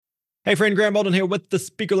Hey friend, Grant Baldwin here with the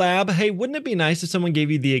Speaker Lab. Hey, wouldn't it be nice if someone gave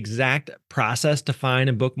you the exact process to find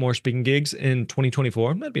and book more speaking gigs in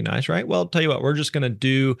 2024? That'd be nice, right? Well, I'll tell you what, we're just going to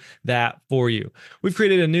do that for you. We've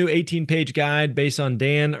created a new 18-page guide based on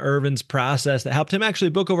Dan Irvin's process that helped him actually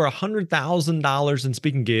book over $100,000 in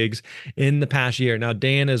speaking gigs in the past year. Now,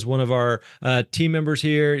 Dan is one of our team members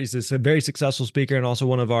here. He's a very successful speaker and also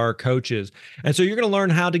one of our coaches. And so you're going to learn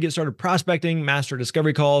how to get started prospecting, master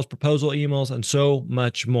discovery calls, proposal emails, and so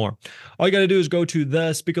much more. All you got to do is go to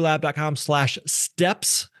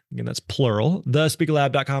thespeakerlab.com/steps. Again, that's plural,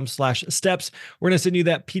 thespeakerlab.com/steps. We're going to send you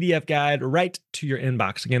that PDF guide right to your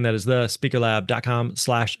inbox. Again, that is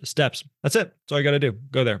thespeakerlab.com/steps. That's it. That's all you got to do.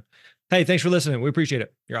 Go there. Hey, thanks for listening. We appreciate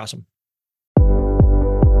it. You're awesome.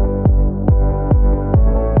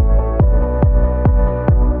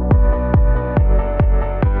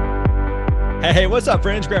 Hey, what's up,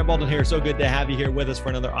 friends? Grant Baldwin here. So good to have you here with us for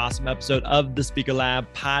another awesome episode of the Speaker Lab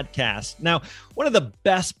podcast. Now, one of the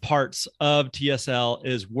best parts of TSL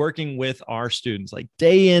is working with our students, like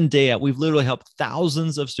day in, day out. We've literally helped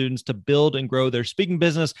thousands of students to build and grow their speaking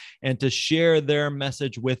business and to share their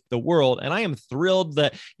message with the world. And I am thrilled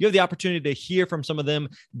that you have the opportunity to hear from some of them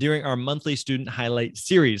during our monthly student highlight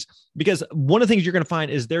series, because one of the things you're going to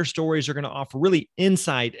find is their stories are going to offer really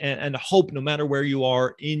insight and hope no matter where you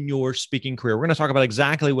are in your speaking career. We're going to talk about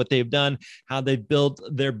exactly what they've done, how they've built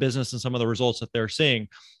their business, and some of the results that they're seeing.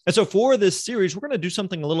 And so for this series, we're going to do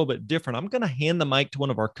something a little bit different. I'm going to hand the mic to one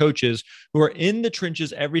of our coaches who are in the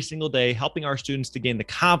trenches every single day, helping our students to gain the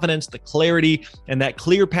confidence, the clarity, and that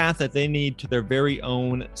clear path that they need to their very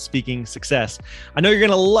own speaking success. I know you're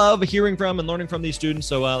going to love hearing from and learning from these students,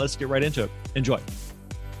 so let's get right into it. Enjoy.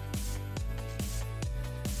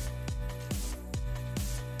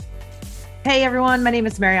 Hey everyone, my name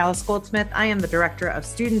is Mary Alice Goldsmith. I am the Director of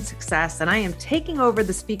Student Success, and I am taking over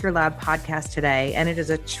the Speaker Lab podcast today. And it is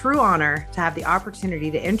a true honor to have the opportunity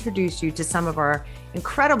to introduce you to some of our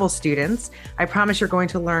incredible students. I promise you're going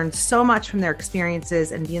to learn so much from their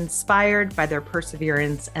experiences and be inspired by their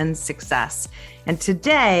perseverance and success. And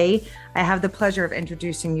today, I have the pleasure of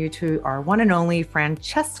introducing you to our one and only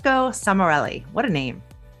Francesco Samarelli. What a name.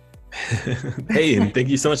 Hey, and thank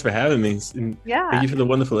you so much for having me. And thank you for the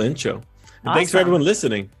wonderful intro. And awesome. Thanks for everyone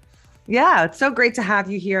listening. Yeah, it's so great to have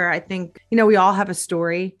you here. I think, we all have a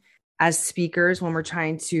story as speakers when we're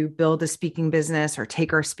trying to build a speaking business or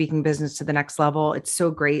take our speaking business to the next level. It's so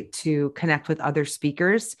great to connect with other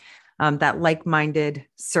speakers, that like-minded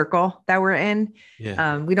circle that we're in.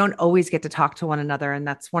 Yeah. We don't always get to talk to one another. And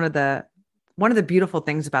that's one of the beautiful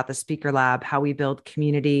things about the Speaker Lab, how we build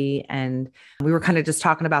community. And we were kind of just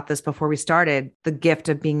talking about this before we started, the gift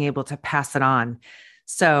of being able to pass it on.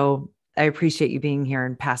 So I appreciate you being here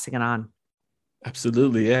and passing it on.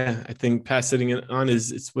 Absolutely. Yeah. I think passing it on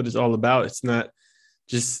it's what it's all about. It's not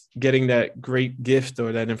just getting that great gift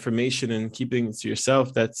or that information and keeping it to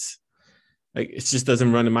yourself. That's like, it just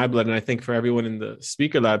doesn't run in my blood. And I think for everyone in the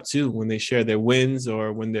Speaker Lab too, when they share their wins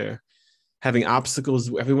or when they're having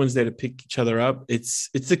obstacles, everyone's there to pick each other up. It's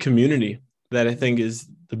the community that I think is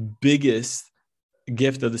the biggest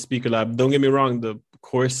gift of the Speaker Lab. Don't get me wrong, the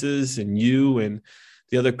courses and you and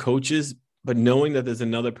the other coaches, but knowing that there's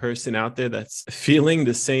another person out there that's feeling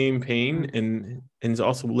the same pain and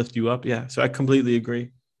also lift you up. Yeah. So I completely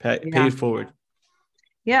agree. Pay it forward.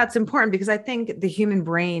 Yeah, it's important because I think the human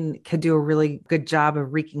brain could do a really good job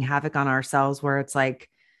of wreaking havoc on ourselves, where it's like,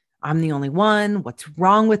 I'm the only one. What's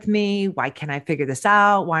wrong with me? Why can't I figure this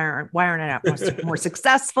out? Why aren't I more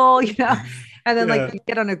successful? And then like you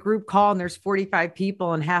get on a group call and there's 45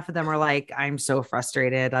 people and half of them are like, I'm so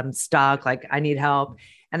frustrated. I'm stuck. Like I need help.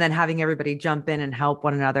 And then having everybody jump in and help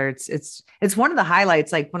one another. It's one of the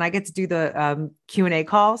highlights. Like when I get to do the Q&A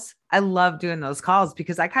calls, I love doing those calls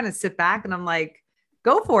because I kind of sit back and I'm like,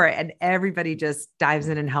 go for it. And everybody just dives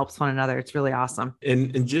in and helps one another. It's really awesome.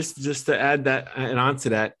 And just to add that and onto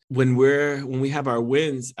that, when we have our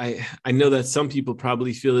wins, I know that some people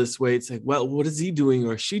probably feel this way. It's like, well, what is he doing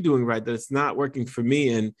or she doing right that it's not working for me?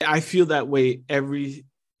 And I feel that way every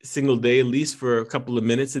single day, at least for a couple of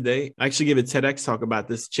minutes a day. I actually gave a TEDx talk about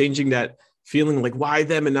this, changing that feeling like, why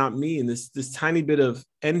them and not me? And this tiny bit of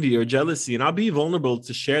envy or jealousy. And I'll be vulnerable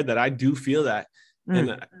to share that I do feel that.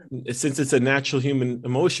 And since it's a natural human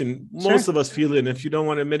emotion, most of us feel it. And if you don't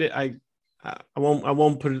want to admit it, I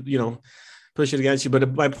won't put it, push it against you.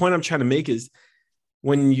 But my point I'm trying to make is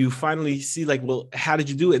when you finally see like, well, how did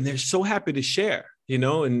you do it? And they're so happy to share,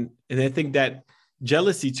 and I think that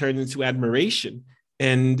jealousy turns into admiration,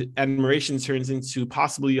 and admiration turns into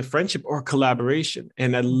possibly a friendship or collaboration.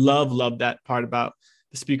 And I love that part about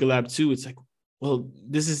the Speaker Lab too. It's like, well,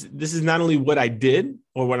 this is not only what I did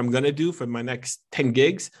or what I'm going to do for my next 10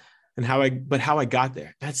 gigs. and how I got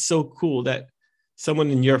there. That's so cool that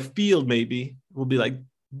someone in your field maybe will be like,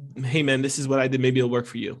 hey man, this is what I did. Maybe it'll work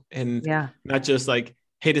for you. And not just like,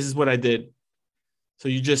 hey, this is what I did. So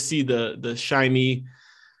you just see the shiny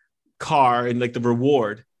car and like the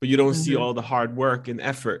reward, but you don't see all the hard work and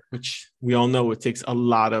effort, which we all know it takes a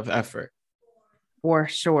lot of effort. For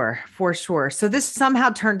sure. For sure. So this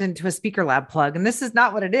somehow turned into a Speaker Lab plug, and this is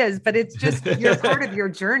not what it is, but it's just, you're part of your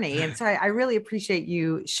journey. And so I really appreciate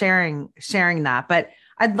you sharing that. But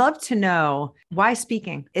I'd love to know why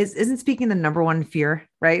speaking isn't speaking the number one fear,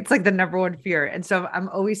 right? It's like the number one fear. And so I'm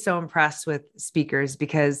always so impressed with speakers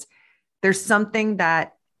because there's something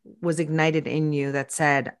that was ignited in you that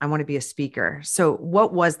said, I want to be a speaker. So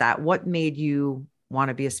what was that? What made you want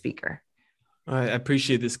to be a speaker? I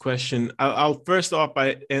appreciate this question. I'll first off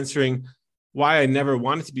by answering why I never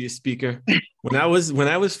wanted to be a speaker. When I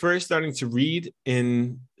was first starting to read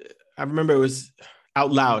I remember it was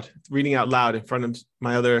reading out loud in front of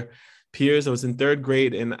my other peers. I was in third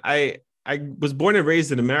grade, and I was born and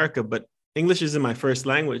raised in America, but English isn't my first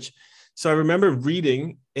language. So I remember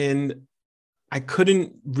reading, and I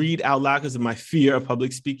couldn't read out loud because of my fear of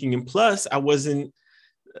public speaking. And plus, I wasn't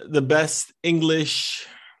the best English,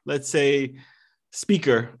 let's say,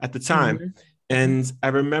 speaker at the time. Mm-hmm. And I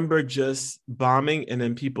remember just bombing and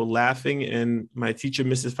then people laughing. And my teacher,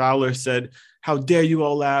 Mrs. Fowler, said, "How dare you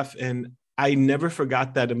all laugh?" And I never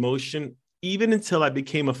forgot that emotion, even until I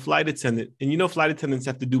became a flight attendant. And flight attendants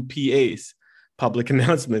have to do PAs, public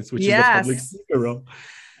announcements, which is a public speaker role.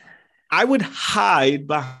 I would hide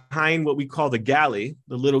behind what we call the galley,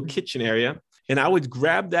 the little kitchen area. And I would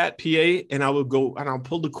grab that PA and I would go and I'll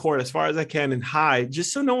pull the cord as far as I can and hide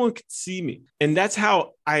just so no one could see me. And that's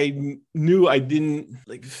how I knew I didn't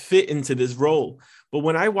fit into this role. But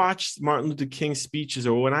when I watched Martin Luther King speeches,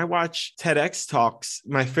 or when I watch TEDx talks,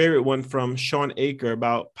 my favorite one from Sean Aker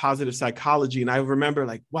about positive psychology, and I remember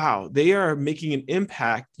wow, they are making an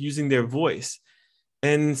impact using their voice.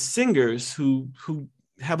 And singers who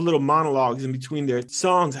have little monologues in between their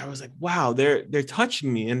songs, I was like, wow, they're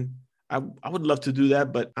touching me. And I would love to do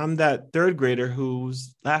that, but I'm that third grader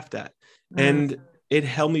who's laughed at. And it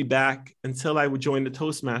held me back until I would join the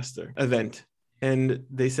Toastmaster event. And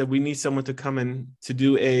they said, we need someone to come in to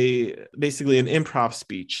do basically an improv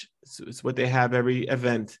speech. It's what they have every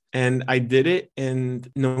event. And I did it, and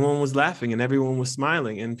no one was laughing and everyone was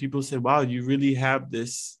smiling. And people said, wow, you really have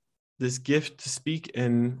this gift to speak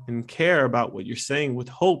and care about what you're saying with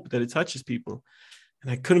hope that it touches people.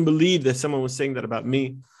 And I couldn't believe that someone was saying that about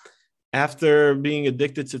me. After being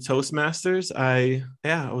addicted to Toastmasters, I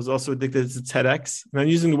was also addicted to TEDx. And I'm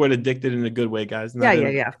using the word addicted in a good way, guys.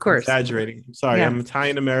 Yeah, of course. Exaggerating. I'm sorry, I'm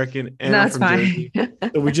Italian-American and I'm from Jersey.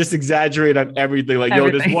 So we just exaggerate on everything.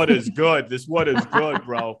 Yo, this one is good. This one is good,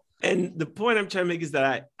 bro. And the point I'm trying to make is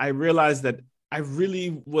that I realized that I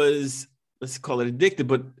really was, let's call it addicted,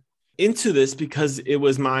 but into this because it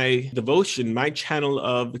was my devotion, my channel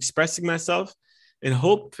of expressing myself, and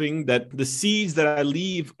hoping that the seeds that I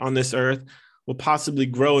leave on this earth will possibly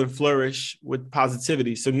grow and flourish with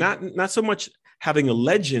positivity. So not so much having a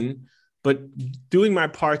legend, but doing my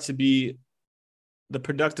part to be the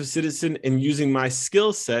productive citizen and using my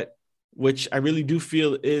skill set, which I really do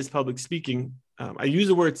feel is public speaking. I use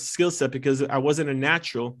the word skill set because I wasn't a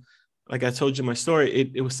natural. Like I told you in my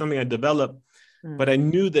story, it was something I developed, but I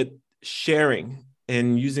knew that sharing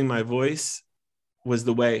and using my voice was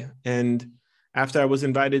the way. And after I was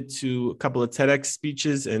invited to a couple of TEDx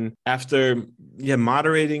speeches, and after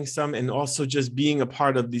moderating some, and also just being a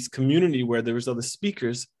part of this community where there was other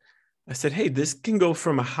speakers, I said, hey, this can go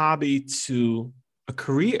from a hobby to a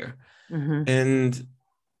career. Mm-hmm. And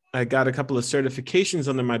I got a couple of certifications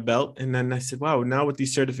under my belt. And then I said, wow, now with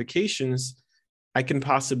these certifications, I can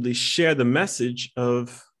possibly share the message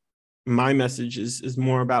of my message is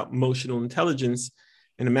more about emotional intelligence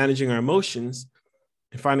and managing our emotions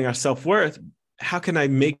and finding our self-worth. How can I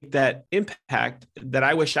make that impact that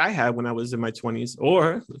I wish I had when I was in my 20s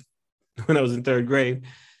or when I was in third grade?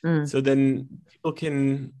 So then people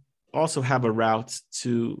can also have a route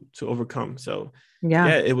to overcome. So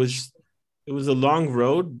it was a long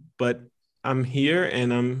road, but I'm here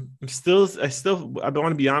and I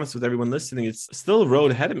want to be honest with everyone listening. It's still a road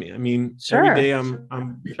ahead of me. I mean, every day I'm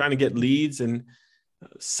trying to get leads, and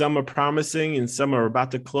some are promising and some are about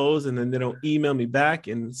to close, and then they don't email me back,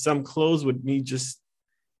 and some close with me just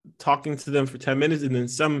talking to them for 10 minutes, and then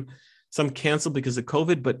some cancel because of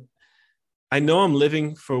COVID. But I know I'm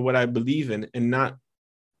living for what I believe in and not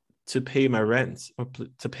to pay my rent or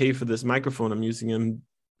to pay for this microphone I'm using. And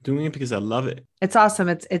doing it because I love it. It's awesome.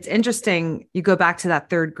 It's interesting. You go back to that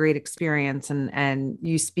third grade experience and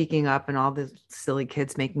you speaking up and all the silly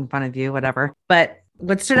kids making fun of you, whatever. But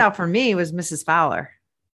what stood out for me was Mrs. Fowler,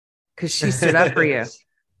 because she stood up for you.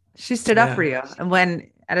 She stood up for you. And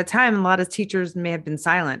when at a time, a lot of teachers may have been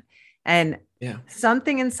silent, and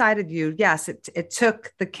something inside of you, yes, it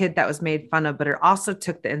took the kid that was made fun of, but it also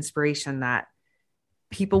took the inspiration that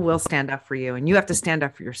people will stand up for you, and you have to stand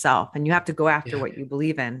up for yourself, and you have to go after what you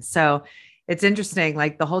believe in. So it's interesting.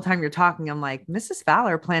 Like the whole time you're talking, I'm like, Mrs.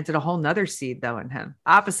 Fowler planted a whole nother seed though in him,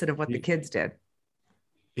 opposite of what the kids did.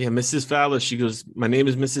 Yeah. Mrs. Fowler, she goes, my name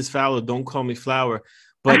is Mrs. Fowler. Don't call me Flower.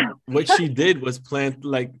 But what she did was plant,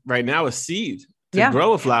 like right now, a seed to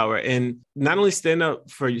grow a flower, and not only stand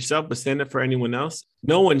up for yourself, but stand up for anyone else.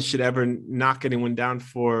 No one should ever knock anyone down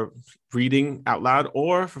for reading out loud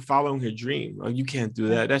or for following your dream. Oh, you can't do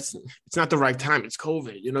that. It's not the right time. It's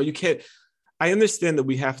COVID. You can't. I understand that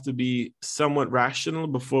we have to be somewhat rational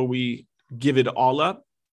before we give it all up.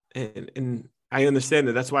 And I understand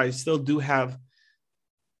that. That's why I'm still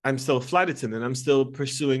a flight attendant. I'm still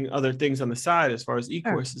pursuing other things on the side as far as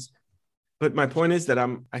e-courses. But my point is that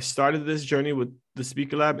I started this journey with the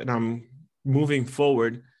Speaker Lab, and I'm moving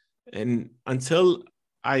forward. And until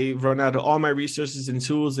I run out of all my resources and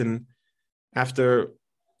tools, and after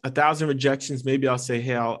 1,000 rejections, maybe I'll say,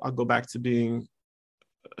 hey, I'll go back to being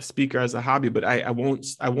a speaker as a hobby. But I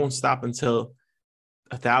won't stop until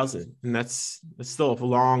 1,000, and that's still a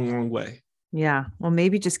long, long way. Yeah. Well,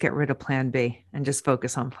 maybe just get rid of plan B and just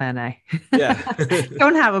focus on plan A. Yeah.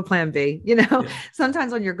 Don't have a plan B.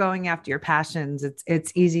 Sometimes when you're going after your passions,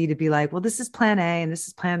 it's easy to be like, well, this is plan A and this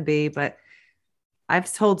is plan B. But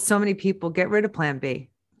I've told so many people, get rid of plan B,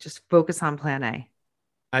 just focus on plan A.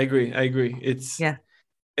 I agree.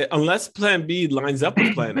 Unless plan B lines up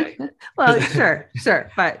with plan A. Well, sure.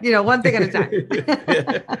 But one thing at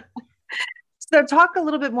a time. So talk a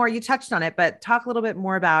little bit more, you touched on it, but talk a little bit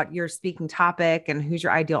more about your speaking topic and who's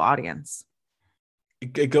your ideal audience.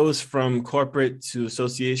 It goes from corporate to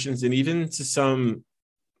associations and even to some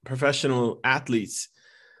professional athletes.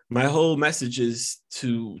 My whole message is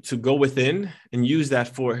to go within and use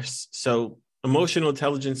that force. So emotional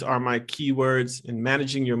intelligence are my keywords, and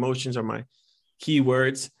managing your emotions are my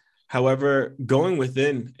keywords. However, going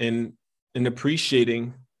within and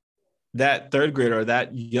appreciating that third grader or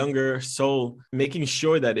that younger soul, making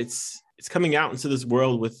sure that it's coming out into this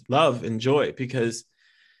world with love and joy, because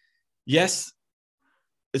yes,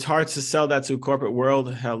 it's hard to sell that to a corporate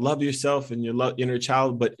world. Love yourself and your inner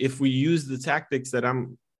child. But if we use the tactics that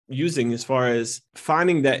I'm using as far as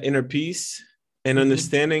finding that inner peace and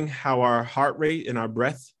understanding how our heart rate and our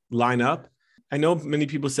breath line up. I know many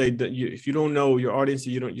people say that if you don't know your audience,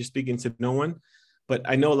 you're speaking to no one, but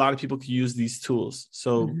I know a lot of people can use these tools.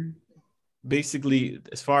 So basically,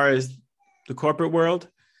 as far as the corporate world,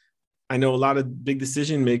 I know a lot of big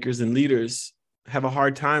decision makers and leaders have a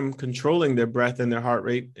hard time controlling their breath and their heart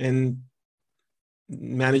rate and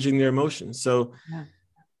managing their emotions. So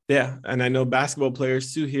yeah. And I know basketball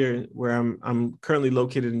players too here, where I'm currently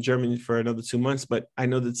located in Germany for another 2 months, but I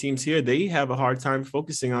know the teams here, they have a hard time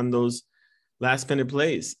focusing on those last minute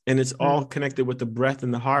plays, and it's all connected with the breath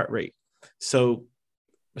and the heart rate. So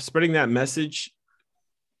spreading that message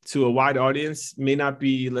to a wide audience may not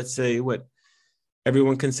be, let's say, what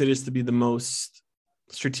everyone considers to be the most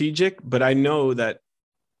strategic, but I know that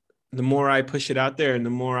the more I push it out there and the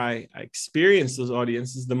more I experience those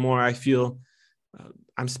audiences, the more I feel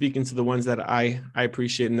I'm speaking to the ones that I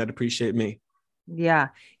appreciate and that appreciate me. Yeah.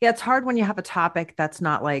 It's hard when you have a topic that's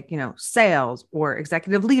not like, sales or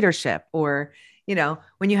executive leadership, or,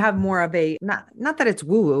 when you have more of a, not that it's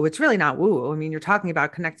woo-woo, it's really not woo-woo. I mean, you're talking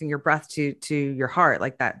about connecting your breath to your heart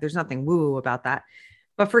like that. There's nothing woo-woo about that.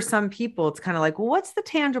 But for some people, it's kind of like, well, what's the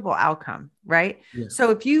tangible outcome? Right. Yeah.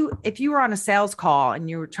 So if you were on a sales call and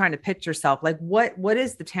you were trying to pitch yourself, like what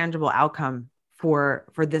is the tangible outcome for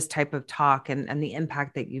this type of talk and the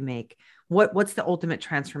impact that you make? What's the ultimate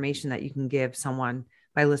transformation that you can give someone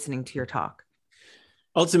by listening to your talk?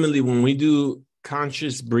 Ultimately, when we do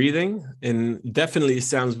conscious breathing, and definitely it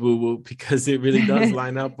sounds woo-woo because it really does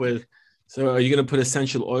line up with, so are you going to put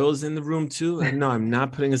essential oils in the room too? No, I'm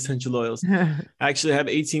not putting essential oils. I actually have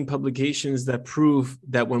 18 publications that prove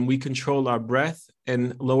that when we control our breath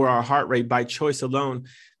and lower our heart rate by choice alone,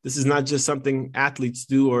 this is not just something athletes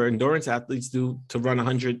do or endurance athletes do to run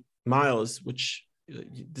 100 miles, which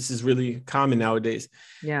this is really common nowadays.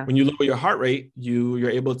 Yeah. When you lower your heart rate, you're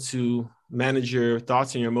able to manage your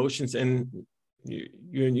thoughts and your emotions, and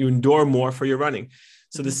you endure more for your running.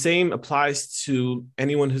 So the same applies to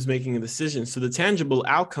anyone who's making a decision. So the tangible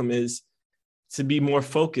outcome is to be more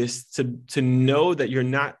focused, to know that you're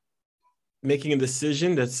not making a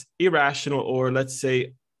decision that's irrational, or let's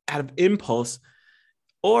say out of impulse,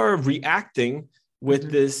 or reacting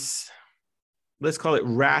with this, let's call it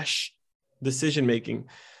rash decision making.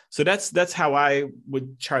 So that's how I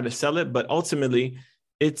would try to sell it. But ultimately,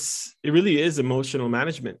 it really is emotional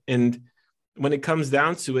management. And when it comes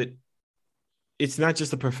down to it, it's not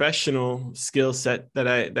just a professional skill set that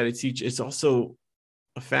I teach. It's also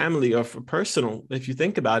a family or for personal. If you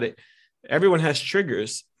think about it, everyone has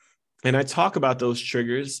triggers. And I talk about those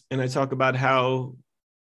triggers, and I talk about how,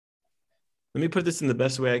 let me put this in the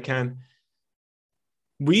best way I can.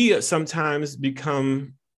 We sometimes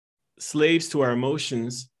become slaves to our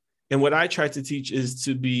emotions. And what I try to teach is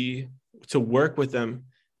to work with them.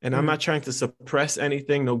 And I'm not trying to suppress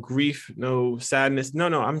anything, no grief, no sadness. No,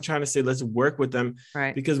 I'm trying to say, let's work with them.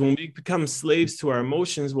 Right. Because when we become slaves to our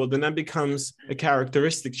emotions, well, then that becomes a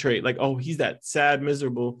characteristic trait. Like, oh, he's that sad,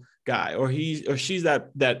 miserable guy, or she's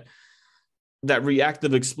that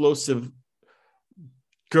reactive, explosive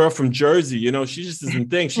girl from Jersey. She just doesn't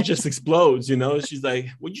think. She just explodes. She's like,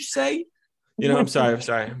 "What'd you say?" I'm sorry.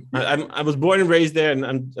 I was born and raised there, and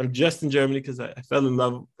I'm just in Germany because I fell in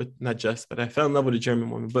love with, not just, but I fell in love with a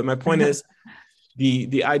German woman. But my point is,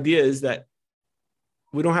 the idea is that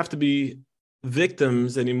we don't have to be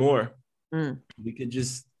victims anymore. We could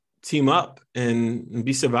just team up and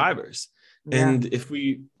be survivors. Yeah. And if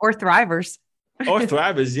we or thrivers,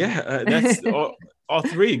 yeah, that's all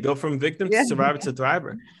three go from victim to survivor to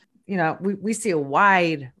thriver. We see a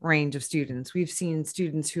wide range of students. We've seen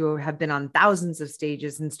students who have been on thousands of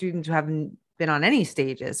stages and students who haven't been on any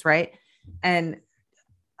stages, right? And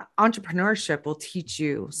entrepreneurship will teach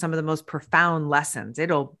you some of the most profound lessons.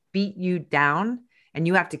 It'll beat you down and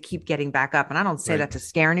you have to keep getting back up. And I don't say that to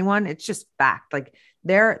scare anyone. It's just fact. Like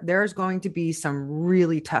there's going to be some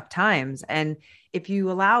really tough times. And if you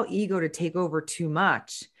allow ego to take over too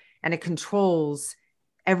much and it controls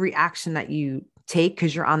every action that you take,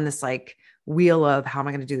 because you're on this like wheel of how am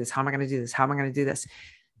I going to do this? How am I going to do this? How am I going to do this?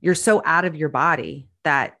 You're so out of your body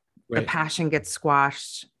that the passion gets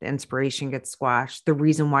squashed, the inspiration gets squashed, the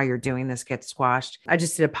reason why you're doing this gets squashed. I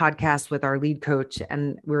just did a podcast with our lead coach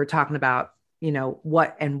and we were talking about,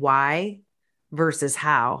 what and why versus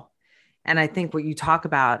how. And I think what you talk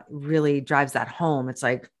about really drives that home. It's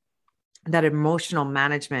like that emotional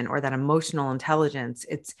management or that emotional intelligence.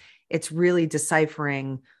 It's really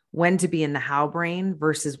deciphering when to be in the how brain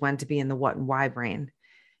versus when to be in the what and why brain.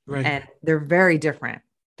 Right. And they're very different.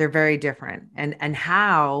 They're very different. And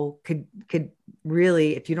how could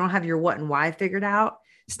really, if you don't have your what and why figured out,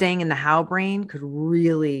 staying in the how brain could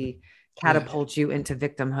really catapult you into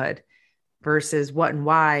victimhood versus what and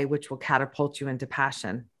why, which will catapult you into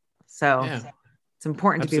passion. So it's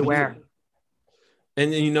important to be aware.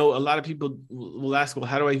 And a lot of people will ask, well,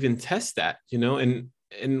 how do I even test that? And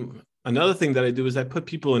another thing that I do is I put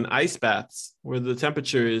people in ice baths where the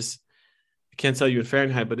temperature is, I can't tell you in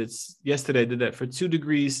Fahrenheit, but yesterday I did that for 2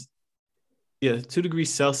 degrees. Yeah, 2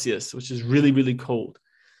 degrees Celsius, which is really, really cold.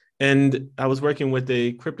 And I was working with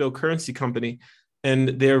a cryptocurrency company and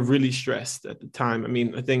they're really stressed at the time. I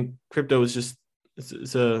mean, I think crypto is just,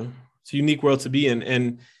 it's a unique world to be in.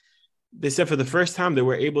 And they said for the first time they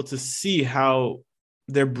were able to see how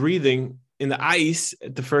their breathing in the ice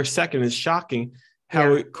at the first second is shocking,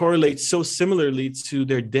 how it correlates so similarly to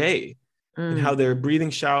their day and how they're breathing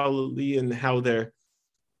shallowly and how their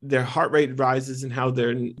heart rate rises and how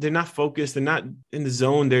they're not focused, they're not in the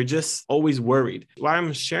zone, they're just always worried. Why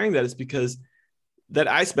I'm sharing that is because that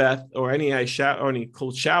ice bath or any ice shower or any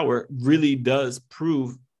cold shower really does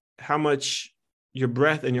prove how much your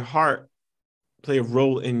breath and your heart play a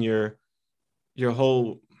role in your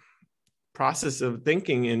whole process of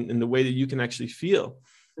thinking and the way that you can actually feel.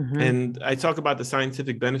 And I talk about the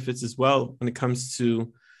scientific benefits as well when it comes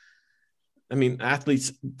to,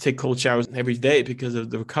 athletes take cold showers every day because of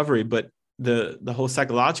the recovery, but the whole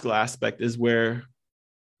psychological aspect is where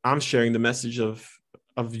I'm sharing the message of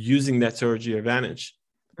using that towards your advantage.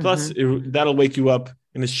 Plus, that'll wake you up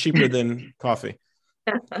and it's cheaper than coffee.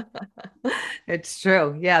 It's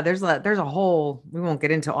true. Yeah. There's a whole, we won't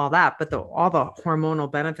get into all that, but all the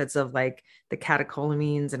hormonal benefits of like the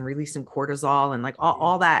catecholamines and releasing cortisol and like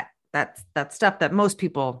all that stuff that most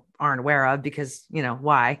people aren't aware of because,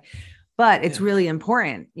 why, but it's really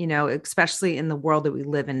important, especially in the world that we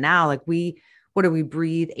live in now. Like what do we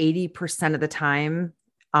breathe 80% of the time,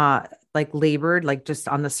 like labored, like just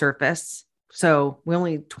on the surface. So we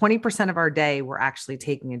only 20% of our day, we're actually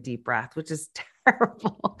taking a deep breath, which is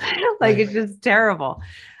terrible. It's just terrible.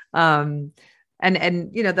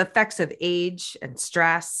 And the effects of age and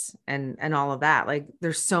stress and all of that. Like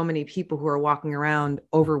there's so many people who are walking around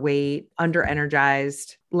overweight, under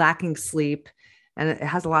energized, lacking sleep, and it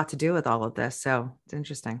has a lot to do with all of this. So it's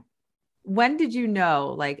interesting. When did you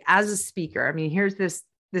know, like as a speaker, I mean, here's this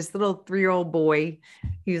little 3-year-old boy,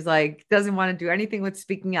 he's like, doesn't want to do anything with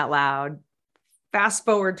speaking out loud. Fast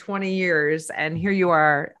forward 20 years and here you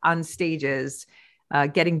are on stages,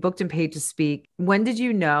 getting booked and paid to speak. When did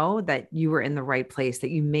you know that you were in the right place, that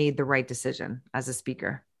you made the right decision as a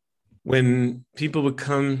speaker? When people would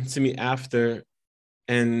come to me after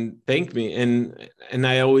and thank me, and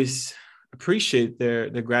I always appreciate their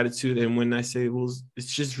gratitude. And when I say, well,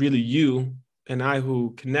 it's just really you and I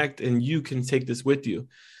who connect, and you can take this with you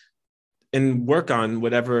and work on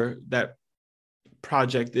whatever that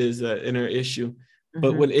project is, an inner issue.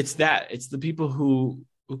 But when it's the people who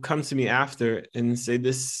come to me after and say,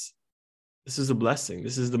 this is a blessing.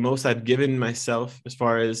 This is the most I've given myself as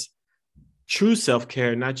far as true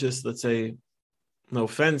self-care, not just, let's say, no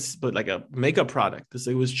offense, but like a makeup product.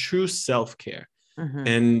 It was true self-care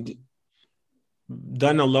and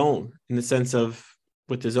done alone, in the sense of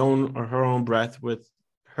with his own or her own breath, with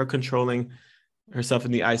her controlling herself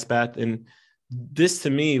in the ice bath. And this to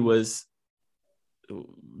me was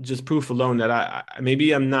just proof alone that I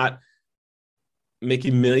maybe I'm not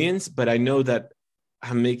making millions, but I know that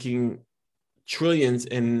I'm making trillions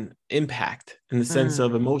in impact, in the sense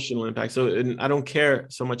of emotional impact. So, and I don't care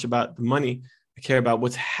so much about the money. I care about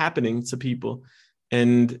what's happening to people,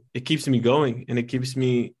 and it keeps me going, and it keeps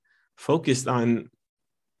me focused on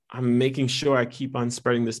I'm making sure I keep on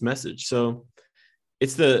spreading this message. So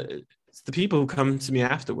it's the people who come to me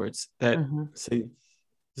afterwards that say,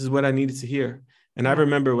 this is what I needed to hear. And I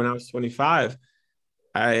remember when I was 25,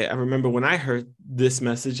 I remember when I heard this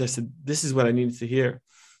message, I said, this is what I needed to hear,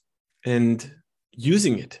 and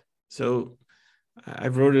using it. So I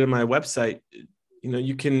wrote it on my website.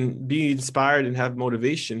 You can be inspired and have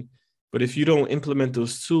motivation, but if you don't implement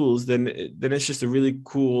those tools, then it's just a really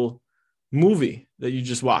cool movie that you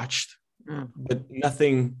just watched, but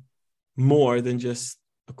nothing more than just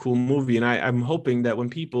a cool movie. And I'm hoping that when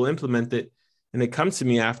people implement it and they come to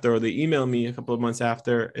me after, or they email me a couple of months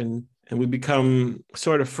after, and we become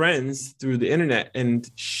sort of friends through the internet and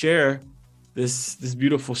share this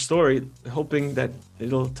beautiful story, hoping that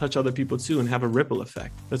it'll touch other people too and have a ripple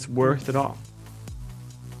effect that's worth it all.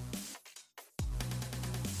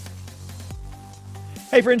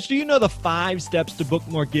 Hey friends, do you know the 5 steps to book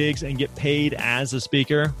more gigs and get paid as a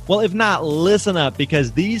speaker? Well, if not, listen up,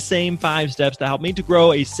 because these same 5 steps that helped me to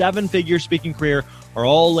grow a 7-figure speaking career are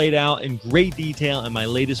all laid out in great detail in my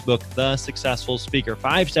latest book, The Successful Speaker.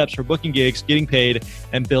 5 steps for booking gigs, getting paid,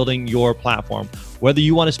 and building your platform. Whether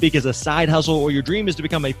you want to speak as a side hustle or your dream is to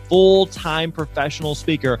become a full-time professional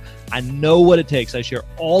speaker, I know what it takes. I share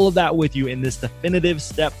all of that with you in this definitive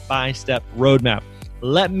step-by-step roadmap.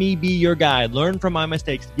 Let me be your guide. Learn from my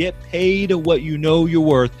mistakes. Get paid what you know you're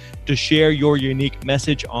worth to share your unique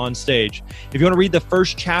message on stage. If you want to read the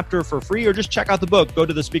first chapter for free or just check out the book, go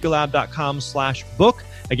to thespeakerlab.com/book.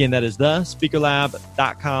 Again, that is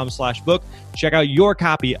thespeakerlab.com/book. Check out your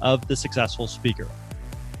copy of The Successful Speaker.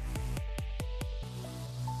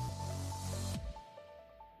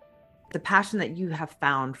 The passion that you have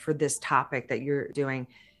found for this topic that you're doing,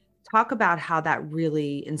 talk about how that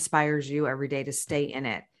really inspires you every day to stay in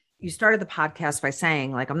it. You started the podcast by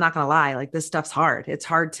saying, like, I'm not going to lie, like this stuff's hard. It's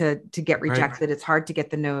hard to get rejected. Right. It's hard to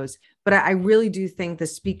get the no's. But I really do think the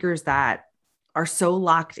speakers that are so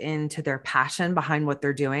locked into their passion behind what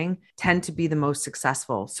they're doing tend to be the most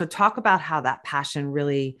successful. So talk about how that passion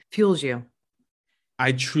really fuels you.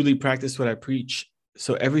 I truly practice what I preach.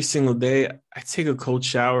 So every single day I take a cold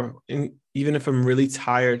shower, and even if I'm really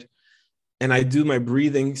tired, and I do my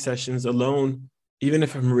breathing sessions alone, even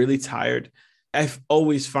if I'm really tired, I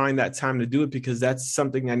always find that time to do it, because that's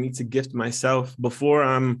something I need to gift myself before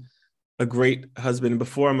I'm a great husband,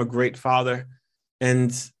 before I'm a great father.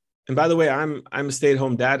 And by the way, I'm a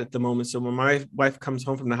stay-at-home dad at the moment. So when my wife comes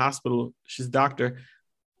home from the hospital, she's a doctor,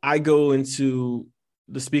 I go into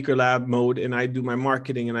the speaker lab mode and I do my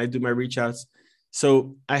marketing and I do my reach outs.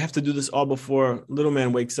 So I have to do this all before little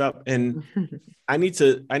man wakes up, and I need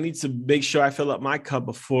to make sure I fill up my cup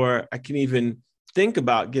before I can even think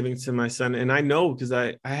about giving to my son. And I know, because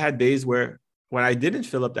I had days where I didn't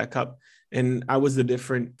fill up that cup and I was a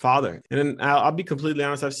different father. And then I'll be completely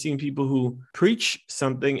honest. I've seen people who preach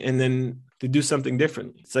something and then they do something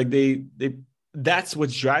different. It's like that's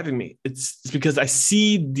what's driving me. It's because I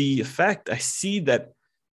see the effect. I see that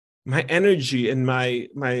my energy and my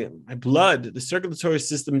blood, the circulatory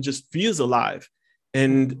system just feels alive.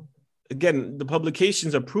 And again, the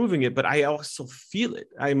publications are proving it, but I also feel it.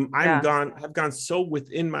 I've gone so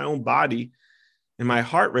within my own body and my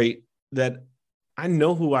heart rate that I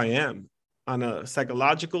know who I am on a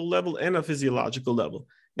psychological level and a physiological level.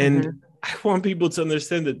 And I want people to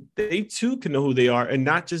understand that they too can know who they are and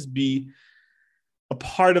not just be a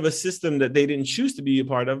part of a system that they didn't choose to be a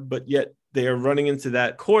part of, but yet they are running into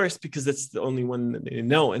that course because that's the only one that they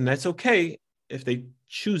know. And that's okay if they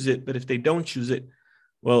choose it, but if they don't choose it,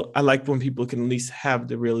 well, I like when people can at least have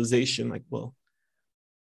the realization like, well,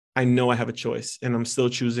 I know I have a choice and I'm still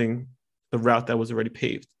choosing the route that was already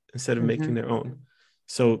paved instead of making their own.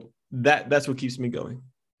 So that's what keeps me going.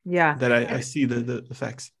 Yeah. That I see the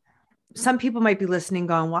effects. Some people might be listening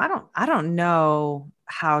going, well, I don't know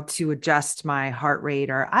how to adjust my heart rate,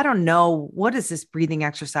 or I don't know, what is this breathing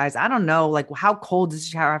exercise? I don't know, like, how cold does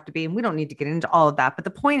the shower have to be? And we don't need to get into all of that. But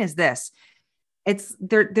the point is this, it's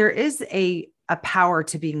there is a power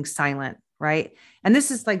to being silent, right? And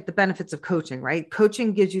this is like the benefits of coaching, right?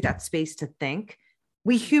 Coaching gives you that space to think.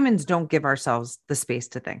 We humans don't give ourselves the space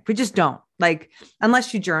to think. We just don't, like,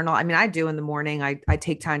 unless you journal. I mean, I do in the morning. I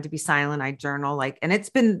take time to be silent. I journal, like, and it's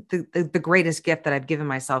been the greatest gift that I've given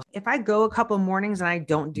myself. If I go a couple of mornings and I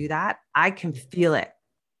don't do that, I can feel it.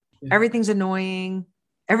 Everything's annoying.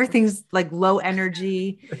 Everything's like low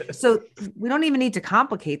energy. So we don't even need to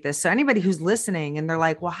complicate this. So anybody who's listening and they're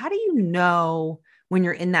like, well, how do you know when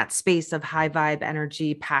you're in that space of high vibe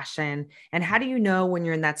energy, passion? And how do you know when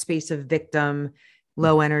you're in that space of victim,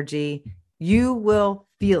 low energy? You will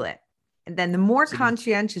feel it. And then the more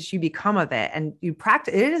conscientious you become of it and you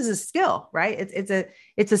practice, it is a skill, right?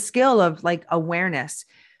 It's a skill of like awareness.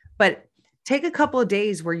 But take a couple of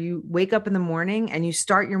days where you wake up in the morning and you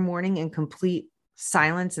start your morning in complete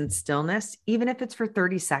silence and stillness, even if it's for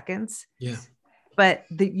 30 seconds. Yeah. But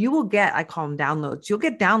you will get, I call them downloads. You'll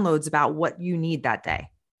get downloads about what you need that day.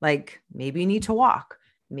 Like maybe you need to walk.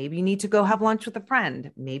 Maybe you need to go have lunch with a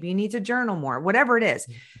friend. Maybe you need to journal more, whatever it is.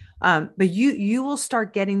 But you will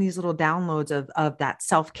start getting these little downloads of that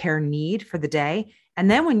self-care need for the day.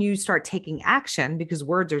 And then when you start taking action, because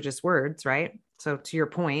words are just words, right? So to your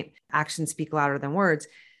point, actions speak louder than words.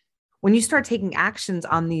 When you start taking actions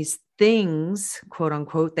on these things, quote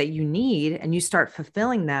unquote, that you need, and you start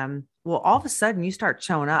fulfilling them, well, all of a sudden you start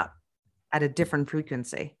showing up at a different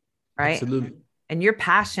frequency, right? Absolutely. And your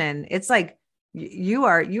passion, it's like you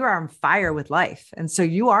are on fire with life. And so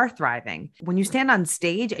you are thriving. When you stand on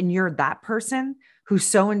stage and you're that person who's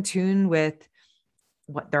so in tune with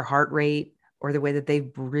what their heart rate or the way that they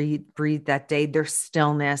breathe that day, their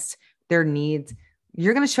stillness, their needs,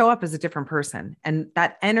 you're going to show up as a different person. And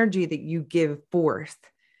that energy that you give forth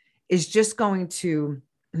is just going to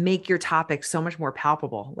make your topic so much more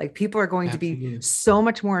palpable. Like people are going to be so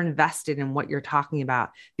much more invested in what you're talking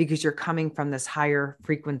about because you're coming from this higher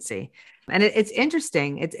frequency. And it's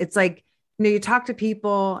interesting. It's like, you know, you talk to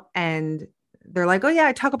people and they're like, oh yeah,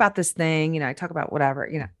 I talk about this thing, you know, I talk about whatever,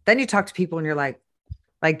 you know, then you talk to people and you're like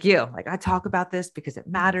I talk about this because it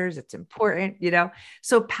matters. It's important, you know?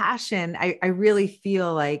 So passion, I really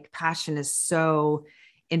feel like passion is so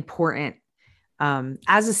important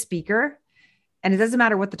as a speaker. And it doesn't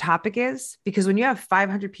matter what the topic is, because when you have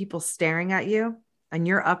 500 people staring at you and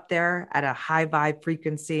you're up there at a high vibe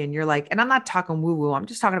frequency and you're like, and I'm not talking woo woo, I'm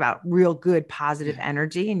just talking about real good, positive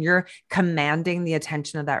energy, and you're commanding the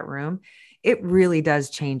attention of that room, it really does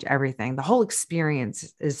change everything. The whole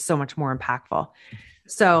experience is so much more impactful.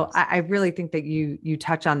 So I really think that you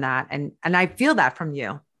touch on that. And I feel that from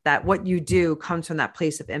you, that what you do comes from that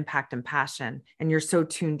place of impact and passion. And you're so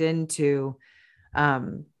tuned into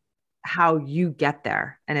how you get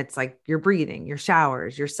there. And it's like your breathing, your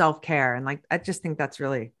showers, your self-care. And like, I just think that's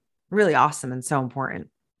really, really awesome and so important.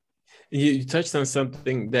 You touched on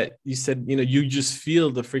something that you said, you know, you just feel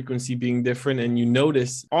the frequency being different, and you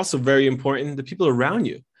notice also very important, the people around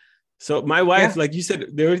you. So my wife, like you said,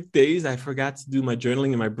 there are days I forgot to do my journaling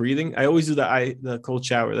and my breathing. I always do the cold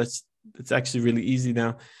shower. That's actually really easy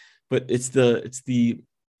now, but it's the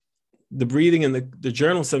breathing and the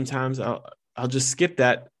journal. Sometimes I'll just skip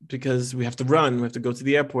that because we have to run. We have to go to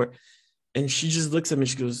the airport. And she just looks at me.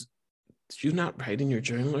 She goes, "Did you not write in your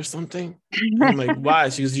journal or something?" And I'm like, "Why?"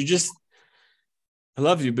 She goes, "I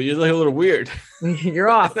love you, but you're like a little weird." You're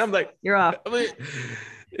off. And I'm like, "You're off." I mean,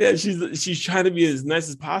 yeah, she's trying to be as nice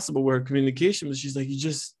as possible with her communication, but she's like,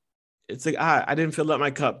 it's like, I didn't fill up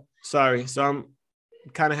my cup. Sorry. So I'm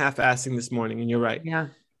kind of half-assing this morning, and you're right. Yeah.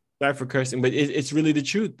 Sorry for cursing, but it's really the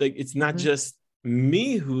truth. Like, it's not just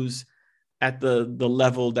me who's at the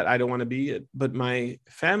level that I don't want to be at, but my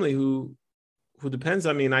family who depends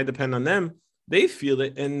on me and I depend on them. They feel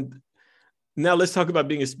it. And Now let's talk about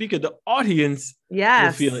being a speaker. The audience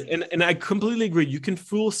will feel it. And I completely agree. You can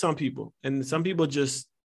fool some people, and some people just,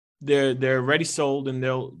 they're already sold and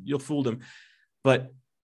you'll fool them. But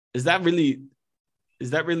is that really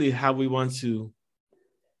how we want to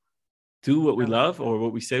do what we love or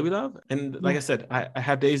what we say we love? And like I said, I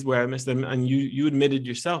have days where I miss them, and you admitted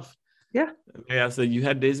yourself. Yeah. I said you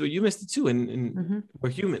had days where you missed it too, and we're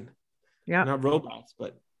human. Yeah. We're not robots,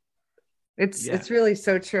 but it's really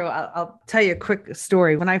so true. I'll tell you a quick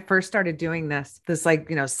story. When I first started doing this like,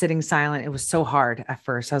 sitting silent, it was so hard at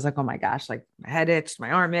first. I was like, oh my gosh, like my head itched, my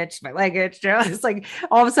arm itched, my leg itched. It's like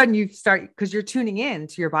all of a sudden you start, because you're tuning in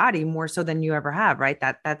to your body more so than you ever have, right?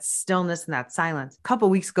 That stillness and that silence. A couple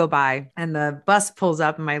of weeks go by and the bus pulls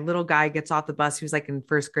up and my little guy gets off the bus. He was like in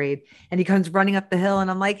first grade and he comes running up the hill and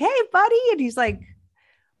I'm like, hey buddy. And he's like,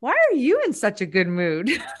 why are you in such a good mood?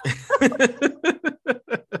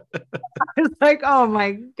 I was like, oh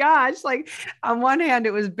my gosh. Like on one hand,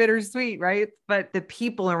 it was bittersweet, right? But the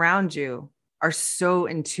people around you are so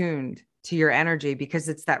in tuned to your energy because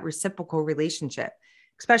it's that reciprocal relationship,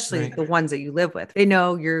 especially the ones that you live with. They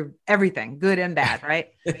know you're everything, good and bad, right?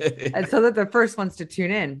 And so they're the first ones to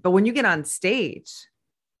tune in. But when you get on stage,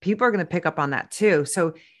 people are going to pick up on that too.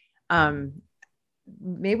 So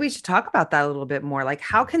maybe we should talk about that a little bit more. Like,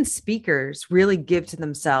 how can speakers really give to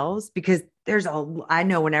themselves? Because I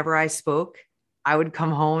know whenever I spoke, I would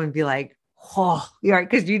come home and be like, oh, you're right.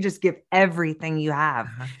 Because you just give everything you have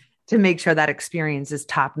to make sure that experience is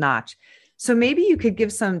top notch. So maybe you could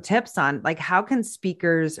give some tips on like, how can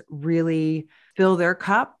speakers really fill their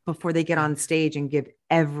cup before they get on stage and give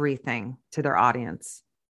everything to their audience?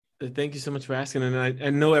 Thank you so much for asking. And I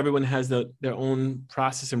know everyone has their own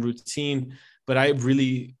process and routine, but I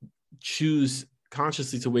really choose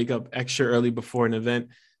consciously to wake up extra early before an event.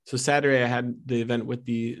 So Saturday I had the event with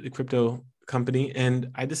the crypto company, and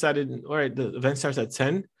I decided, all right, the event starts at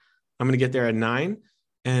 10. I'm going to get there at 9.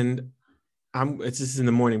 And this is in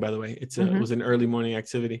the morning, by the way. It was an early morning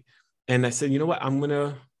activity. And I said, you know what? I'm going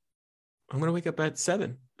to wake up at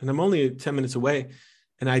 7, and I'm only 10 minutes away.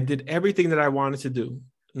 And I did everything that I wanted to do.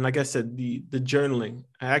 And like I said, the journaling,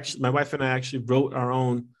 my wife and I actually wrote our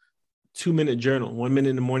own 2-minute journal, 1 minute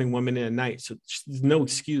in the morning, 1 minute at night. So there's no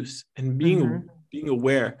excuse. And being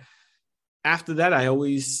aware. After that, I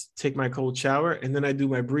always take my cold shower and then I do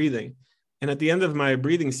my breathing. And at the end of my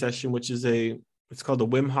breathing session, which is it's called the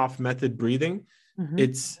Wim Hof method breathing.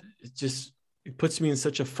 It puts me in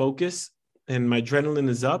such a focus and my adrenaline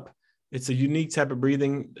is up. It's a unique type of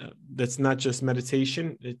breathing that's not just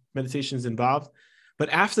meditation. Meditation is involved. But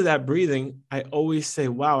after that breathing, I always say,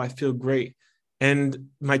 wow, I feel great. And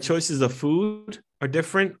my choices of food are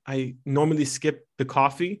different. I normally skip the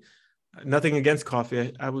coffee. Nothing against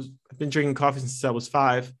coffee. I've been drinking coffee since I was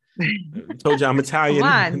 5. I told you I'm Italian.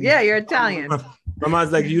 Come on. Yeah, you're Italian. My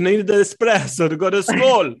mom's like, you need the espresso to go to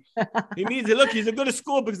school. He's a good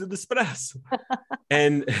school because of the espresso.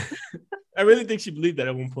 And I really think she believed that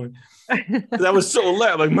at one point. Because I was so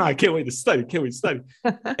alert. I'm like, Ma, I can't wait to study.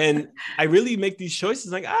 And I really make these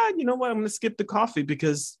choices like, you know what? I'm going to skip the coffee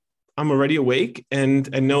because I'm already awake. And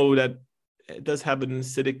I know that it does have an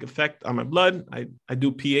acidic effect on my blood. I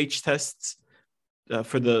do pH tests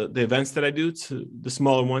for the events that I do, to the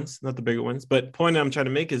smaller ones, not the bigger ones. But the point I'm trying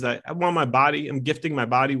to make is I want my body, I'm gifting my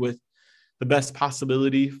body with the best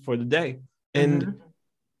possibility for the day. And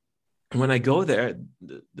when I go there,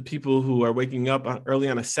 the people who are waking up early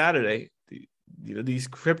on a Saturday, these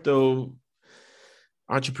crypto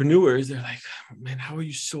entrepreneurs, they're like, man, how are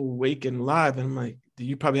you so awake and alive? And I'm like,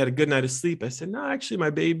 you probably had a good night of sleep. I said, no, actually my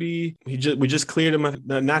baby, we just cleared him of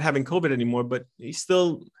not having COVID anymore, but he's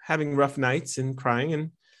still having rough nights and crying.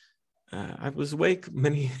 And I was awake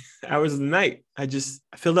many hours of the night. I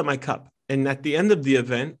filled up my cup. And at the end of the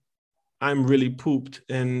event, I'm really pooped.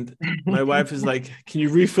 And my wife is like, can you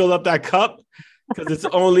refill up that cup? Because it's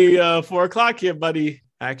only 4:00 here, buddy.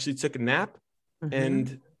 I actually took a nap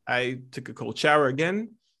and I took a cold shower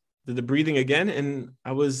again, did the breathing again, and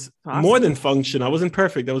I was more than functional. I wasn't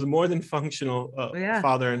perfect. I was more than functional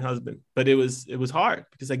father and husband, but it was hard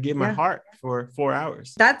because I gave my heart for 4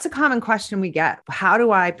 hours. That's a common question we get. How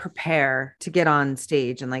do I prepare to get on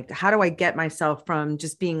stage? And like, how do I get myself from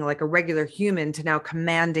just being like a regular human to now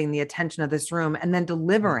commanding the attention of this room and then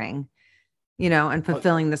delivering, and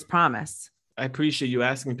fulfilling this promise? I appreciate you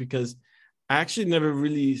asking because I actually never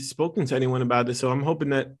really spoken to anyone about this. So I'm hoping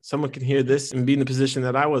that someone can hear this and be in the position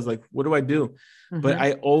that I was like, what do I do? But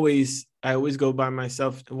I always go by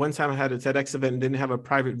myself. One time I had a TEDx event and didn't have a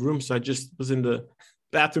private room. So I just was in the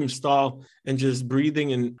bathroom stall and just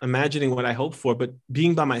breathing and imagining what I hope for, but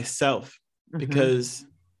being by myself because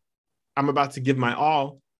I'm about to give my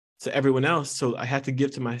all to everyone else. So I had to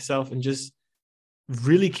give to myself, and just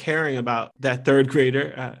really caring about that third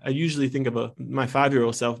grader. I usually think of my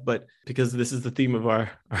 5-year-old self, but because this is the theme of our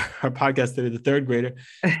podcast today, the third grader,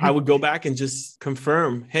 I would go back and just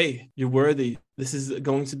confirm, hey, you're worthy. This is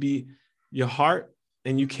going to be your heart,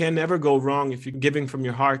 and you can never go wrong if you're giving from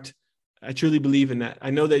your heart. I truly believe in that.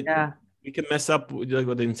 I know that we can mess up. Like,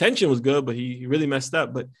 well, the intention was good, but he really messed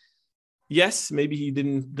up. But yes, maybe he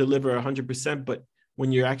didn't deliver 100%, but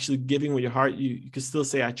when you're actually giving with your heart, you can still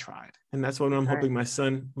say, I tried. And that's what I'm hoping my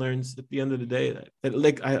son learns at the end of the day, that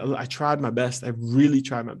like, I tried my best. I really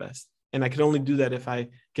tried my best. And I can only do that if I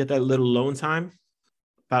get that little alone time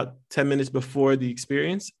about 10 minutes before the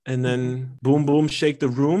experience, and then boom, boom, shake the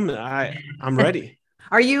room. I'm ready.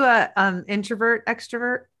 Are you a introvert,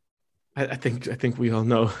 extrovert? I think we all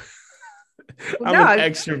know. I'm an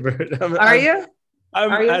extrovert. Are you?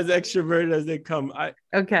 I'm as extroverted as they come.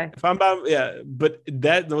 Okay. If I'm but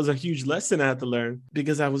that was a huge lesson I had to learn,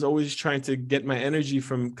 because I was always trying to get my energy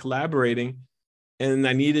from collaborating, and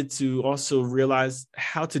I needed to also realize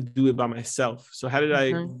how to do it by myself. So how did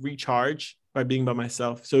I recharge? By being by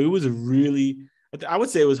myself. So it was I would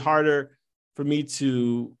say it was harder for me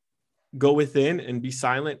to go within and be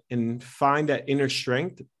silent and find that inner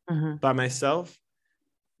strength by myself,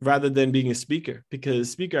 rather than being a speaker,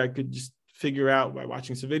 because speaker, I could just figure out by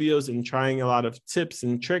watching some videos and trying a lot of tips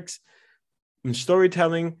and tricks and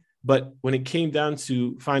storytelling. But when it came down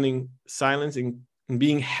to finding silence and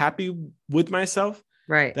being happy with myself,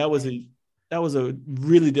 right, that was a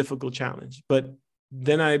really difficult challenge. But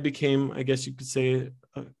then I became, I guess you could say,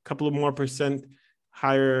 a couple of more percent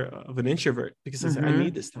higher of an introvert, because I said, I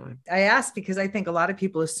need this time. I asked because I think a lot of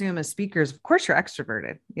people assume as speakers, of course you're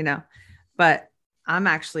extroverted, but I'm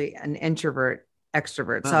actually an introvert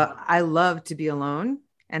extrovert. So I love to be alone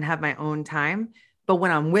and have my own time. But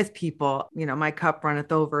when I'm with people, my cup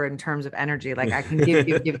runneth over in terms of energy. Like I can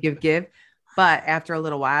give. But after a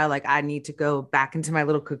little while, like I need to go back into my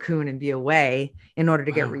little cocoon and be away in order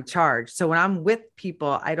to get recharged. So when I'm with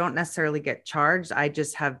people, I don't necessarily get charged. I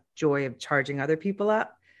just have joy of charging other people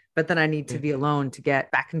up. But then I need to be alone to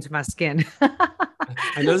get back into my skin.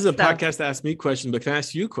 I know this is a podcast that asks me questions, but can I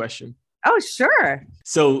ask you a question? Oh, sure.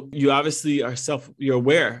 So you obviously you're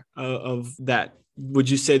aware of that. Would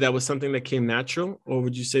you say that was something that came natural, or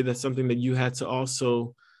would you say that's something that you had to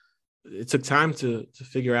also, it took time to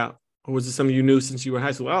figure out? Or was it something you knew since you were in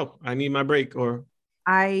high school? Oh, I need my break. Or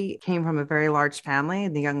I came from a very large family,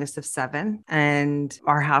 the youngest of 7, and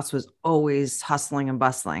our house was always hustling and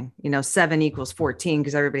bustling. 7 equals 14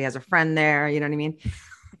 because everybody has a friend there. You know what I mean?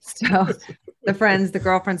 So the friends, the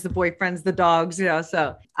girlfriends, the boyfriends, the dogs,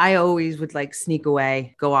 so I always would like sneak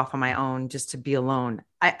away, go off on my own just to be alone.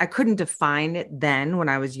 I couldn't define it then when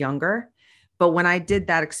I was younger. But when I did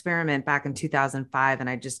that experiment back in 2005, and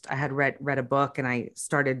I had read a book, and I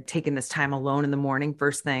started taking this time alone in the morning,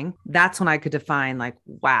 first thing, that's when I could define like,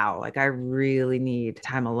 wow, like I really need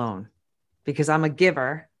time alone, because I'm a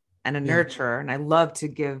giver and a nurturer, and I love to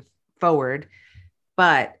give forward,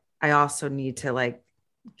 but I also need to like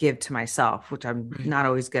give to myself, which I'm not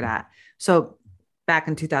always good at. So back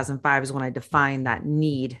in 2005 is when I defined that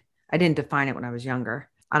need. I didn't define it when I was younger.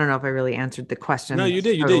 I don't know if I really answered the question. No, you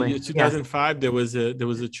did. Totally. You did. 2005, there was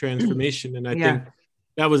a transformation. And I think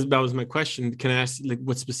that was my question. Can I ask like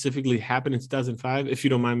what specifically happened in 2005, if you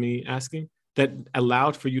don't mind me asking, that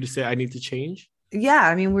allowed for you to say, I need to change? Yeah.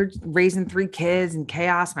 I mean, we're raising 3 kids and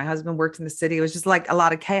chaos. My husband worked in the city. It was just like a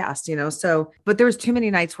lot of chaos, so, but there was too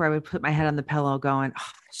many nights where I would put my head on the pillow going, oh,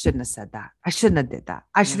 I shouldn't have said that. I shouldn't have did that.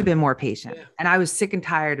 I should have been more patient. Yeah. And I was sick and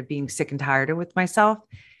tired of being sick and tired with myself.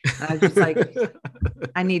 And I was just like,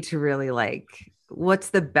 I need to really like, what's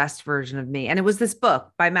the best version of me? And it was this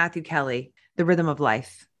book by Matthew Kelly, The Rhythm of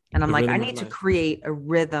Life. And I'm like, I need to create a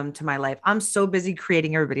rhythm to my life. I'm so busy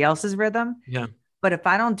creating everybody else's rhythm. Yeah. But if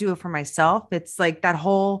I don't do it for myself, it's like that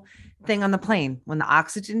whole thing on the plane. When the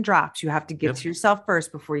oxygen drops, you have to give to yourself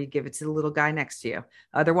first before you give it to the little guy next to you.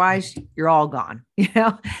 Otherwise, you're all gone,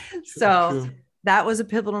 So that was a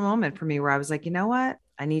pivotal moment for me where I was like, you know what?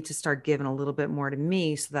 I need to start giving a little bit more to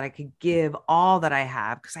me so that I could give all that I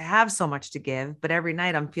have, because I have so much to give. But every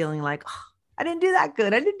night I'm feeling like, oh, I didn't do that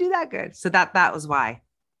good. I didn't do that good. So that was why.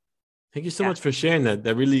 Thank you so much for sharing that.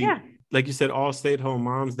 That really, like you said, all stay-at-home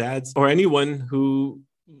moms, dads, or anyone who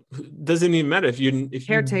doesn't even matter. If you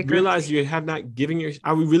realize you have not given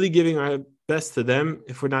are we really giving our best to them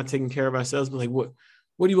if we're not taking care of ourselves? But like, what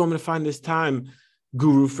do you want me to find this time,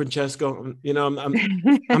 Guru Francesco?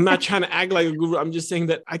 I'm not trying to act like a guru. I'm just saying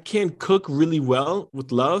that I can't cook really well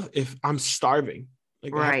with love if I'm starving.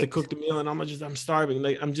 Like I have to Right. cook the meal and I'm starving.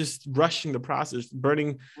 Like I'm just rushing the process,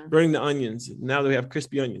 burning the onions. Now that we have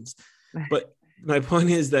crispy onions. But my point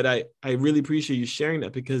is that I really appreciate you sharing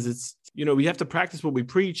that, because it's, we have to practice what we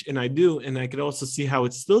preach, and I do. And I could also see how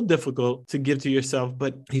it's still difficult to give to yourself.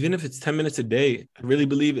 But even if it's 10 minutes a day, I really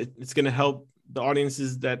believe it's going to help the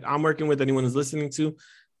audiences that I'm working with, anyone who's listening to,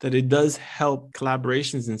 that it does help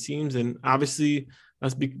collaborations and teams. And obviously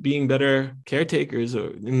us being better caretakers,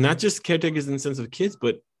 or not just caretakers in the sense of kids,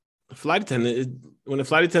 but a flight attendant. When a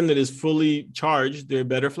flight attendant is fully charged, they're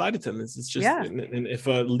better flight attendants. It's just, Yeah. and if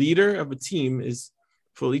a leader of a team is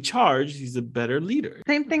fully charged, he's a better leader.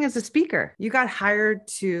 Same thing as a speaker. You got hired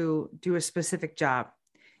to do a specific job.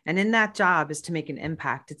 And in that job is to make an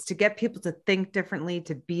impact. It's to get people to think differently,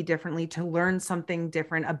 to be differently, to learn something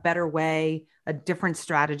different, a better way, a different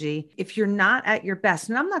strategy. If you're not at your best,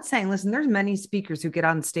 and I'm not saying, listen, there's many speakers who get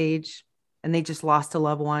on stage and they just lost a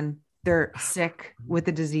loved one. They're sick with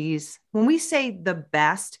a disease. When we say the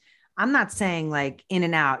best, I'm not saying like in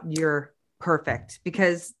and out, you're perfect,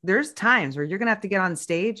 because there's times where you're going to have to get on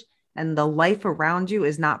stage and the life around you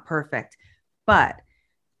is not perfect. But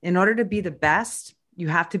in order to be the best, you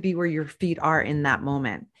have to be where your feet are in that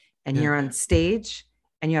moment. And you're on stage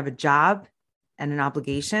and you have a job and an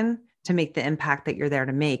obligation to make the impact that you're there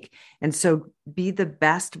to make. And so be the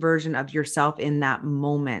best version of yourself in that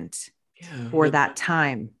moment for that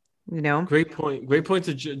time. Great point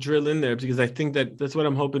to drill in there, because I think that's what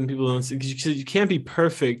I'm hoping people don't see. Because you can't be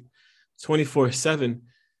perfect 24/7,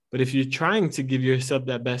 but if you're trying to give yourself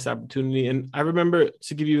that best opportunity. And I remember,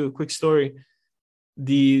 to give you a quick story,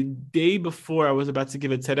 the day before I was about to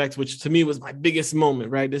give a TEDx, which to me was my biggest moment,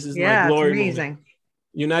 right? This is my glory moment.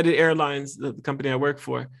 United Airlines, the company I work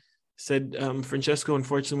for, said, Francesco,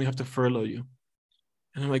 unfortunately, we have to furlough you.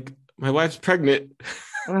 And I'm like, my wife's pregnant,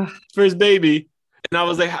 first baby. And I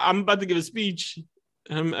was like, I'm about to give a speech.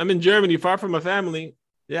 I'm in Germany, far from my family.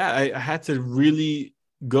 Yeah, I had to really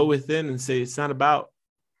go within and say, it's not about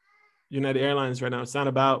United Airlines right now. It's not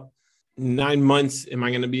about 9 months. Am I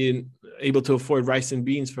going to be able to afford rice and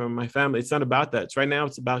beans for my family? It's not about that. Right now,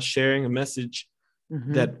 it's about sharing a message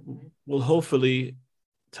that will hopefully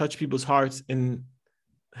touch people's hearts and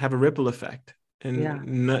have a ripple effect,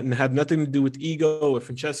 and have nothing to do with ego or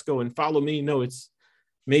Francesco and follow me. No, it's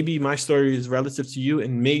maybe my story is relative to you,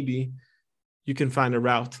 and maybe you can find a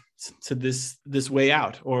route to this way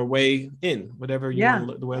out or way in, whatever you want to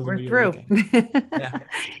look, the way we're through.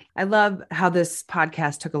 I love how this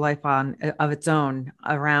podcast took a life of its own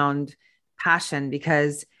around passion,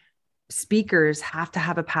 because speakers have to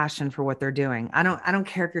have a passion for what they're doing. I don't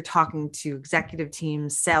care if you're talking to executive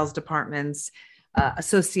teams, sales departments,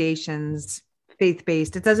 associations,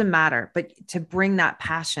 faith-based, it doesn't matter, but to bring that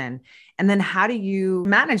passion. And then how do you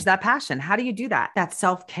manage that passion? How do you do that? That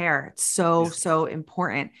self-care. It's so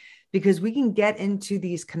important, because we can get into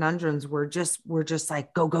these conundrums where we're just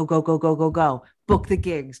like, go, book the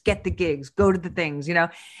gigs, get the gigs, go to the things,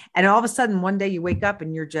 and all of a sudden one day you wake up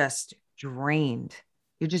and you're just drained.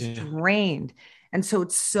 You're just drained. And so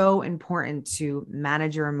it's so important to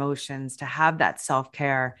manage your emotions, to have that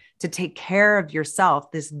self-care, to take care of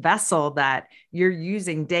yourself, this vessel that you're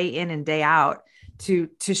using day in and day out to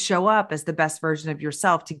show up as the best version of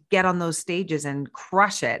yourself, to get on those stages and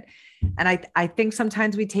crush it. And I think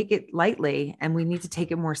sometimes we take it lightly, and we need to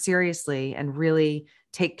take it more seriously and really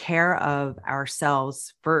take care of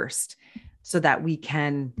ourselves first, so that we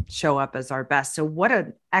can show up as our best. So what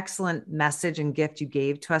an excellent message and gift you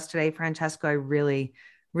gave to us today, Francesco. I really,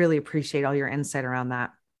 really appreciate all your insight around that.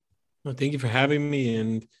 Well, thank you for having me.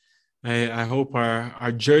 And I hope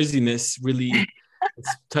our jerseyness really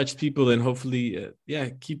touched people, and hopefully,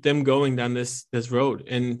 keep them going down this road.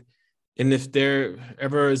 And if there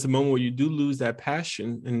ever is a moment where you do lose that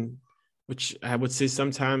passion, and which I would say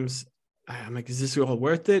sometimes I'm like, is this all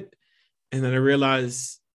worth it? And then I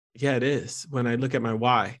realize, yeah, it is. When I look at my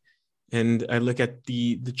why, and I look at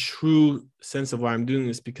the true sense of why I'm doing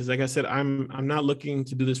this, because like I said, I'm not looking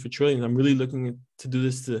to do this for trillions. I'm really looking to do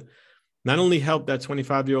this to not only help that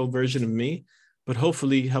 25-year-old version of me, but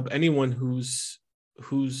hopefully help anyone who's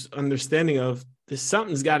understanding of this,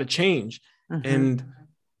 something's got to change. And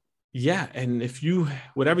if you,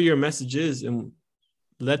 whatever your message is, and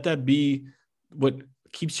let that be what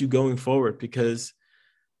keeps you going forward, because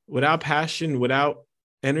without passion, without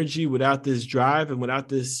energy, without this drive, and without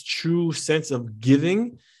this true sense of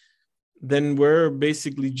giving, then we're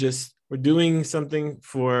basically we're doing something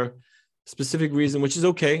for a specific reason, which is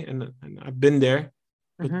okay. And I've been there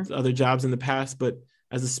with other jobs in the past, but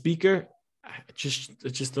as a speaker, I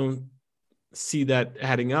just don't see that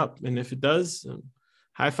adding up. And if it does,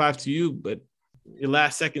 high five to you, but your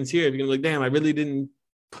last seconds here, you're gonna be like, damn, I really didn't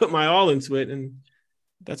put my all into it. And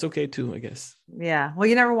that's okay too, I guess. Yeah. Well,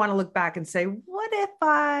 you never want to look back and say, what if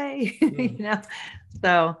I, you know?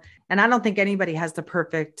 So, and I don't think anybody has the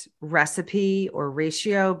perfect recipe or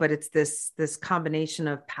ratio, but it's this combination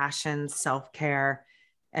of passion, self-care,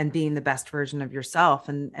 and being the best version of yourself.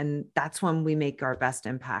 And that's when we make our best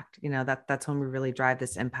impact. You know, that's when we really drive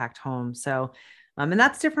this impact home. So, and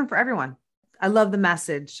that's different for everyone. I love the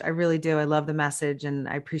message. I really do. I love the message, and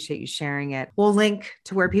I appreciate you sharing it. We'll link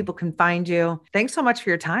to where people can find you. Thanks so much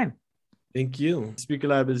for your time. Thank you. Speaker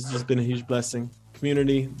Lab has just been a huge blessing.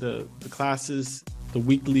 Community, the classes, the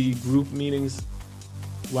weekly group meetings.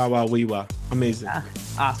 Wow, wee, wow. Amazing.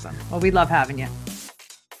 Awesome. Well, we love having you.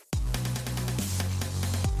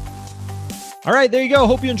 All right, there you go.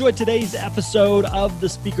 Hope you enjoyed today's episode of the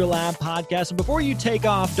Speaker Lab podcast. And before you take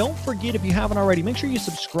off, don't forget, if you haven't already, make sure you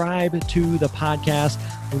subscribe to the podcast.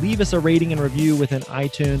 Leave us a rating and review within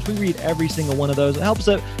iTunes. We read every single one of those. It helps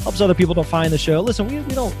other people to find the show. Listen,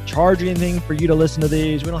 we don't charge anything for you to listen to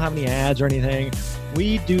these. We don't have any ads or anything.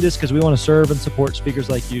 We do this because we want to serve and support speakers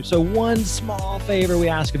like you. So one small favor we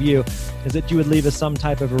ask of you is that you would leave us some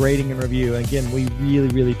type of a rating and review. And again, we really,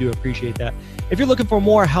 really do appreciate that. If you're looking for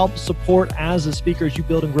more help, support as a speaker as you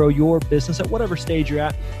build and grow your business at whatever stage you're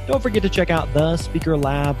at, don't forget to check out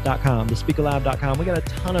thespeakerlab.com, thespeakerlab.com. We got a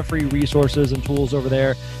ton of free resources and tools over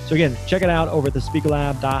there. So again, check it out over at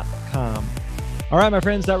thespeakerlab.com. All right, my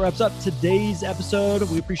friends, that wraps up today's episode.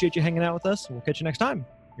 We appreciate you hanging out with us. We'll catch you next time.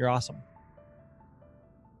 You're awesome.